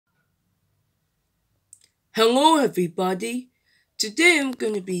Hello everybody! Today I'm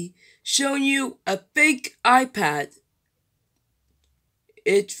going to be showing you a fake iPad.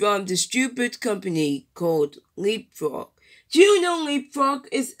 It's from the stupid company called LeapFrog. Do you know LeapFrog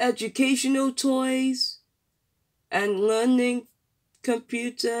is educational toys and learning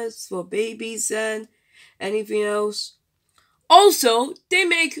computers for babies and anything else? Also, they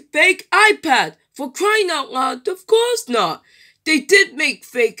make fake iPad. For crying out loud, of course not. They did make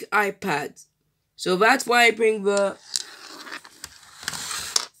fake iPads. So that's why I bring the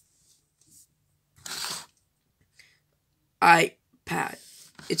iPad.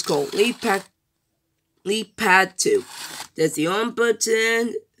 It's called LeapPad2. There's the on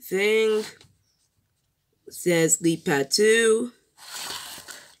button thing. It says LeapPad2.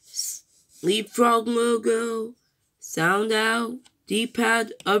 LeapFrog logo. Sound out.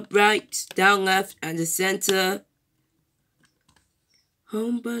 D-pad up right, down left, and the center.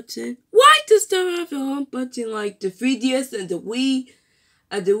 Home button. Why does there have a home button like the 3DS and the Wii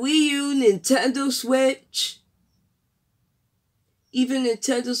U, Nintendo Switch? Even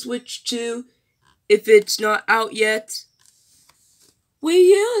Nintendo Switch 2, if it's not out yet. Wii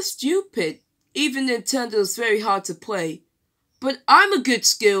U is stupid. Even Nintendo's very hard to play. But I'm a good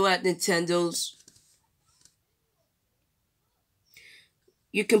skill at Nintendo's.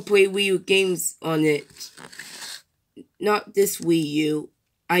 You can play Wii U games on it. Not this Wii U,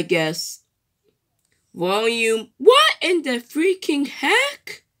 I guess. Volume. What in the freaking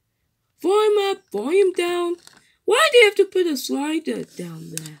heck? Volume up, volume down. Why do you have to put a slider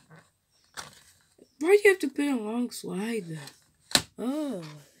down there? Why do you have to put a long slider? Oh,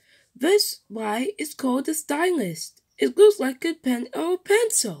 this why it's called a stylus. It looks like a pen or a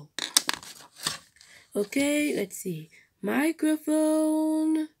pencil. Okay, let's see.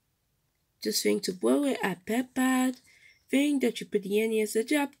 Microphone. Just thing to blow it at pad. Thing that you put in as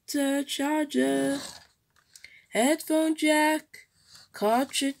adapter, charger. Headphone jack.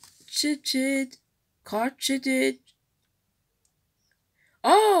 Cartridge.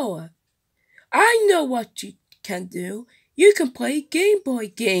 Oh, I know what you can do. You can play Game Boy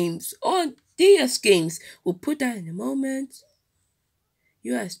games or DS games. We'll put that in a moment.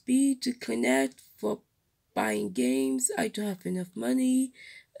 USB to connect for buying games. I don't have enough money.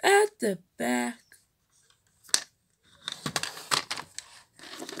 At the back,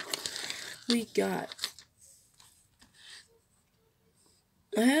 we got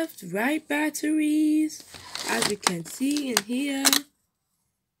I have the right batteries, as you can see in here.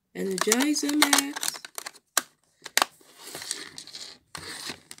 Energizer Max.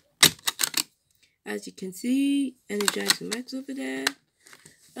 As you can see, Energizer Max over there.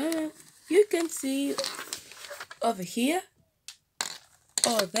 You can see over here,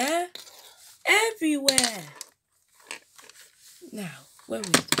 over there, everywhere. Now, what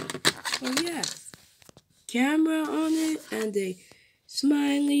was that? Oh yes, camera on it and a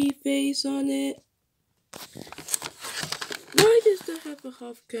smiley face on it. Why does it have a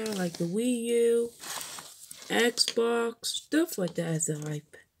half camera like the Wii U, Xbox, stuff like that as a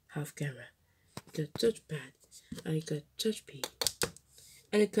half camera? Got touchpad. I got touch P.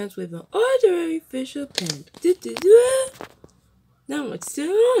 And it comes with an ordinary official pen. Now let's turn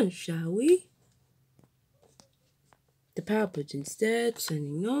on, shall we? The power button instead,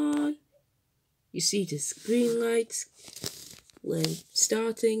 turning on. You see the green lights when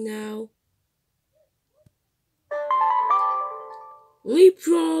starting now.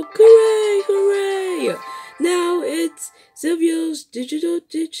 LeapFrog, hooray, hooray! Now it's Silvio's digital.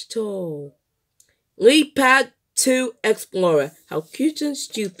 LeapPad2 Explorer. How cute and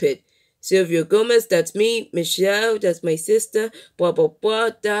stupid. Silvio Gomez, that's me. Michelle, that's my sister. Blah, blah,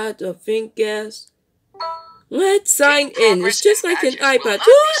 blah, that, I think, yes. Let's sign in. It's just like an iPad.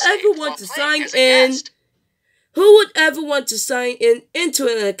 Who would ever want to sign in? Who would ever want to sign in into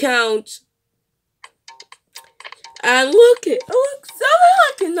an account? And look it. Oh, look,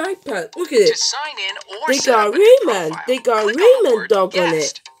 something like an iPad. Look at it. To sign in or They set got up a new Rayman. profile, They got click on the Rayman word dog on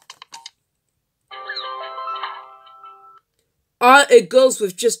guest. it. It goes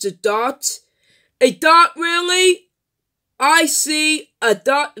with just a dot. A dot, really? I see a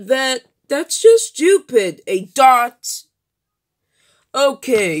dot there. That's just stupid. A dot.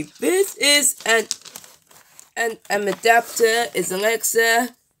 Okay, this is an adapter. It's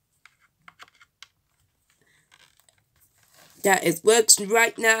Alexa. That is working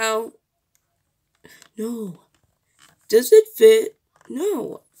right now. No. Does it fit?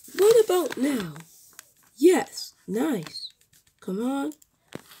 No. What about now? Yes. Nice. Come on.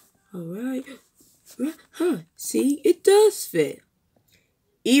 Alright. Huh. See, it does fit.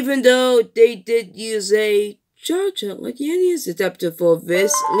 Even though they did use a charger like any adapter for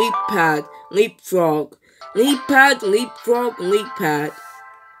this LeapPad, LeapFrog. LeapPad, LeapFrog, LeapPad.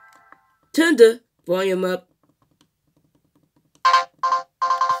 Turn the volume up.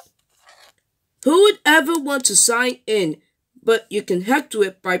 Who would ever want to sign in, but you can hack to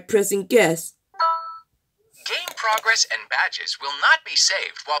it by pressing guest? Game progress and badges will not be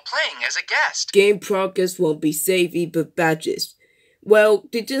saved while playing as a guest. Game progress won't be saved, either badges. Well,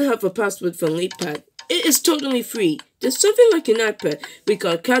 they didn't have a password for LeapPad. It is totally free. There's something like an iPad. We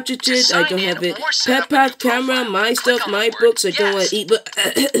got cartridges, I don't have it. Pad, camera, my stuff, my books, I don't want to eat, but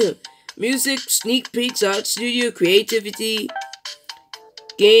music, sneak peeks, art studio, creativity,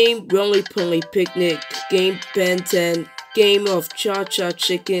 game, roly-poly picnic, game Ben 10, game of cha-cha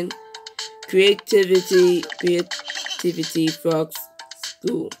chicken, creativity, frogs,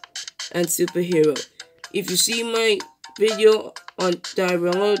 school, and superhero. If you see my video on that I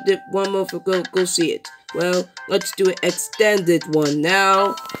downloaded one month ago, go see it. Well, let's do an extended one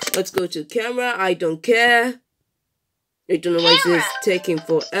now. Let's go to camera. I don't care. I don't know why this is taking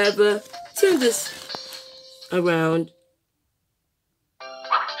forever. Turn this around.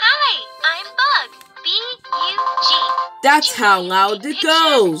 Hi, I'm Bug. B-U-G. That's how loud it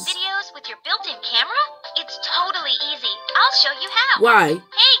goes. Videos with your built-in camera? It's totally easy. I'll show you how. Why? Hey,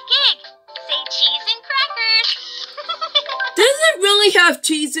 Gig. Say cheese and crackers. Does it really have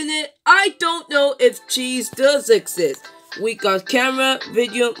cheese in it? I don't know if cheese does exist. We got camera,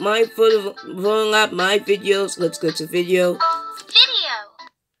 video, my photo, rolling up my videos. Let's go to video. Video.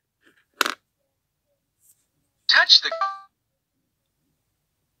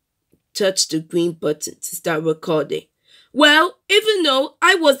 Touch the green button to start recording. Well, even though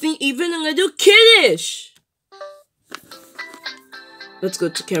I wasn't even a little kiddish. Let's go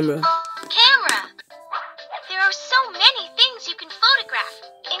to camera. Camera. There are so many things you can photograph,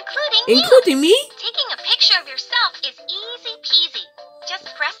 including me? Taking a picture of yourself is easy peasy. Just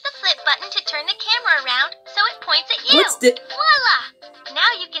press the flip button to turn the camera around so it points at you. Voila!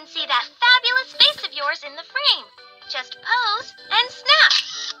 Now you can see that fabulous face of yours in the frame. Just pose and snap.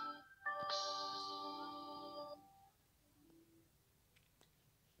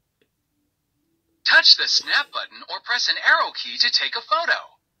 Touch the snap button or press an arrow key to take a photo.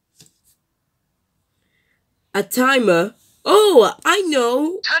 A timer? Oh, I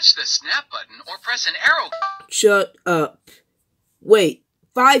know. Touch the snap button or press an arrow. Shut up. Wait,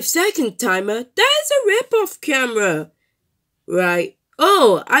 5-second timer? That is a rip-off camera. Right.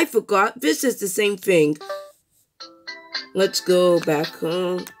 Oh, I forgot. This is the same thing. Let's go back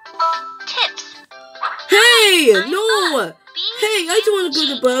home. Tips. Hey, no. Hey, I don't want to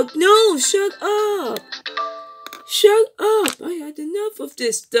go to Bug. No, shut up. Shut up. I had enough of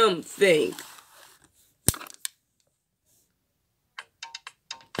this dumb thing.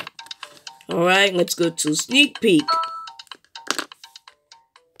 Alright, let's go to sneak peek.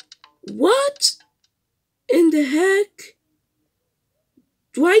 What in the heck?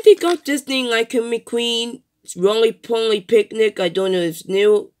 Why they got this thing like a McQueen? It's roly-poly picnic. I don't know if it's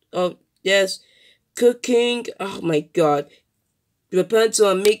new. Oh, yes. Cooking. Oh my god. Rapunzel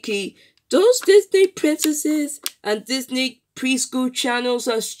and Mickey. Those Disney princesses and Disney preschool channels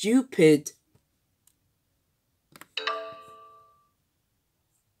are stupid.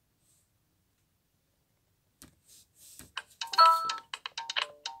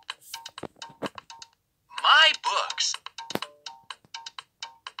 My books.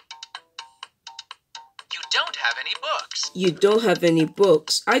 You don't have any books. You don't have any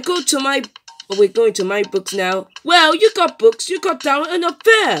books. We're going to my books now. Well, you got books. You got down and up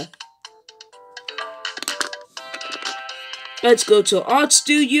there. Let's go to Art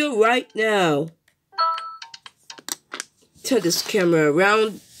Studio right now. Turn this camera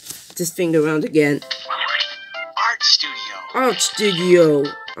around. This thing around again. Art Studio. Art Studio.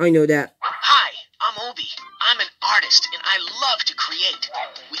 I know that. Hi, I'm Obi. I'm an artist and I love to create.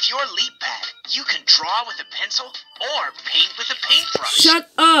 With your LeapPad, you can draw with a pencil or paint with a paintbrush. Shut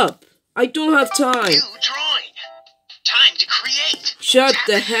up. I don't have time. New drawing. Time to create. Shut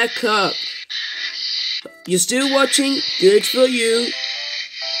the heck up. You're still watching? Good for you.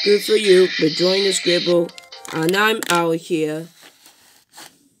 Good for you. We're drawing a scribble. And I'm out here.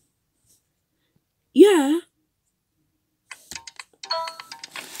 Yeah.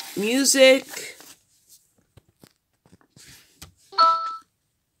 Music.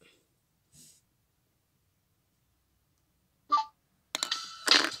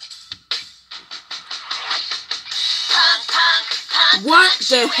 What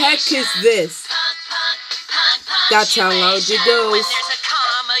the heck is this? That's how loud it goes.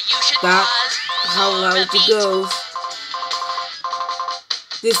 That's how loud it goes.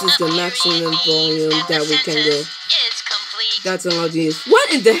 This is the maximum volume that we can go. That's how loud it is.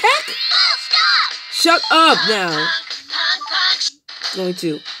 What in the heck? Shut up now. Going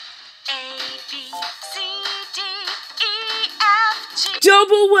to. A, B, C, D, E, F, G.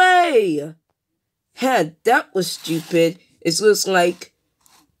 Double way! Hey, that was stupid. It looks like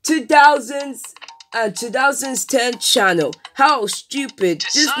 2000s and 2010 channel. How stupid.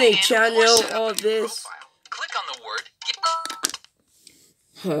 Disney Channel, all this. Click on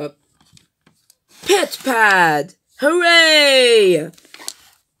the word. Pet pad! Hooray!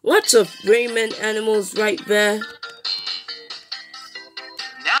 Lots of Raymond animals right there.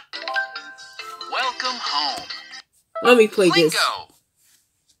 Now, welcome home. Let me play this. Flingo.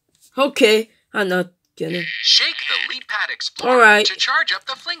 Okay, I'm not gonna. Shake the LeapPad Explorer Alright. to charge up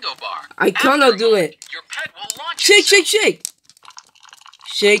the Flingo bar. I cannot do it. Your pet will launch Shake, itself. shake, shake!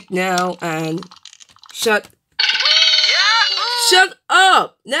 Shake now and shut. Yahoo! Shut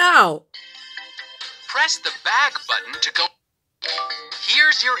up now! Press the bag button to go.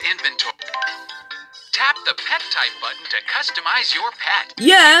 Here's your inventory. Tap the pet type button to customize your pet.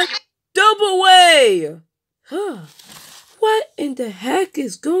 Yeah, double way! Huh. What in the heck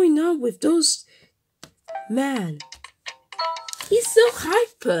is going on with those... Man. He's so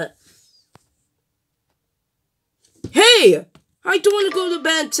hyper. Hey! I don't want to go to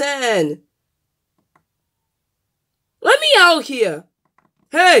band 10. Let me out here.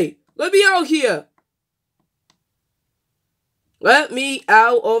 Hey, let me out here. Let me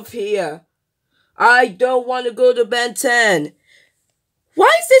out of here. I don't want to go to band 10.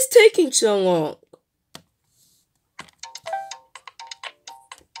 Why is this taking so long?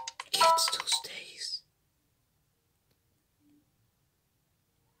 Kids those days.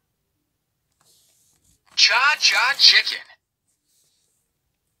 Cha-Cha Chicken.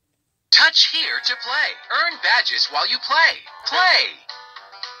 Touch here to play. Earn badges while you play. Play.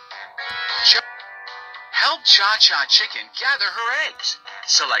 Help Cha-Cha Chicken gather her eggs.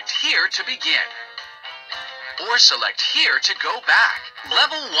 Select here to begin. Or select here to go back.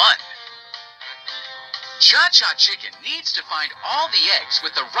 Level 1. Cha-Cha Chicken needs to find all the eggs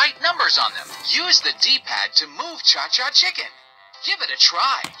with the right numbers on them. Use the D-pad to move Cha-Cha Chicken. Give it a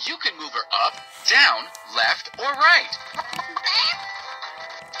try. You can move her up, down, left, or right.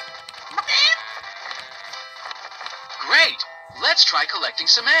 Great. Let's try collecting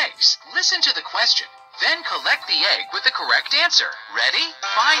some eggs. Listen to the question. Then collect the egg with the correct answer. Ready?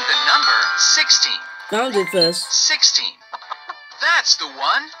 Find the number 16. Found it first. 16. That's the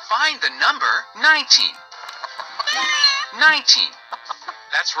one. Find the number 19. 19.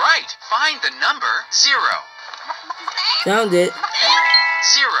 That's right. Find the number 0. Found it. 0.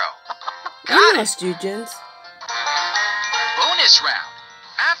 I'm Got not it. students. Bonus round.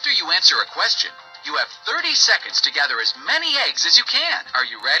 After you answer a question, you have 30 seconds to gather as many eggs as you can. Are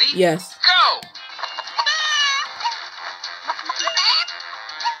you ready? Yes. Go!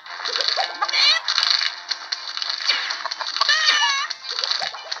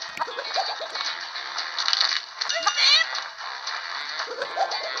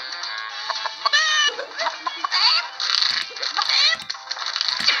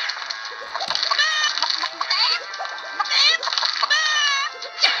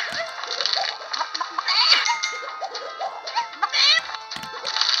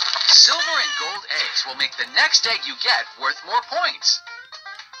 Silver and gold eggs will make the next egg you get worth more points.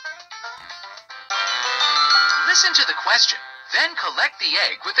 Listen to the question, then collect the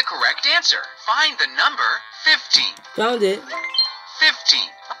egg with the correct answer. Find the number 15. Found it. 15.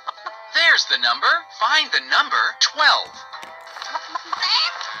 There's the number. Find the number 12.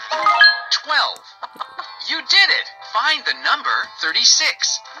 12. You did it. Find the number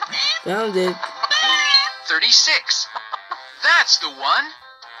 36. Found it. 36. That's the one.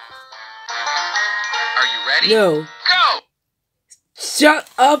 Are you ready? No. Go! Shut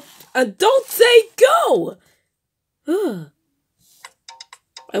up and don't say go!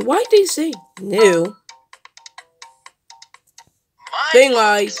 And why do you say no? They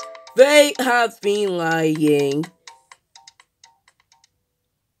lied. They have been lying.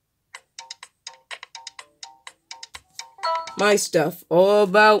 My stuff, all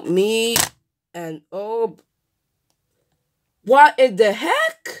about me and all... What in the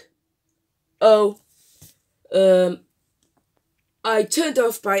heck? Oh, I turned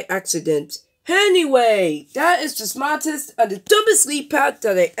off by accident. Anyway, that is the smartest and the dumbest LeapPad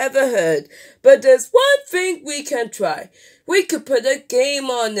that I ever heard. But there's one thing we can try. We could put a game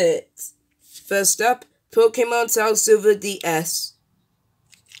on it. First up, Pokemon Soul Silver DS.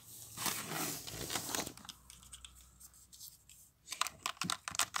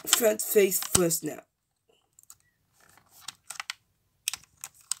 Front face first now.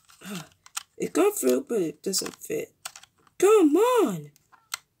 It got through, but it doesn't fit. Come on!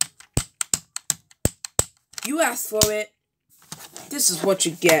 You asked for it. This is what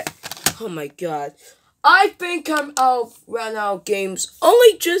you get. Oh my god. I think I'm run out of games.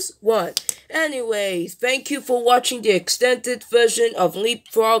 Only just one. Anyways, thank you for watching the extended version of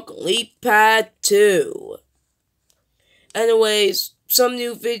LeapFrog LeapPad2. Anyways, some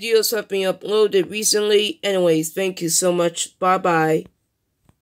new videos have been uploaded recently. Anyways, thank you so much. Bye bye.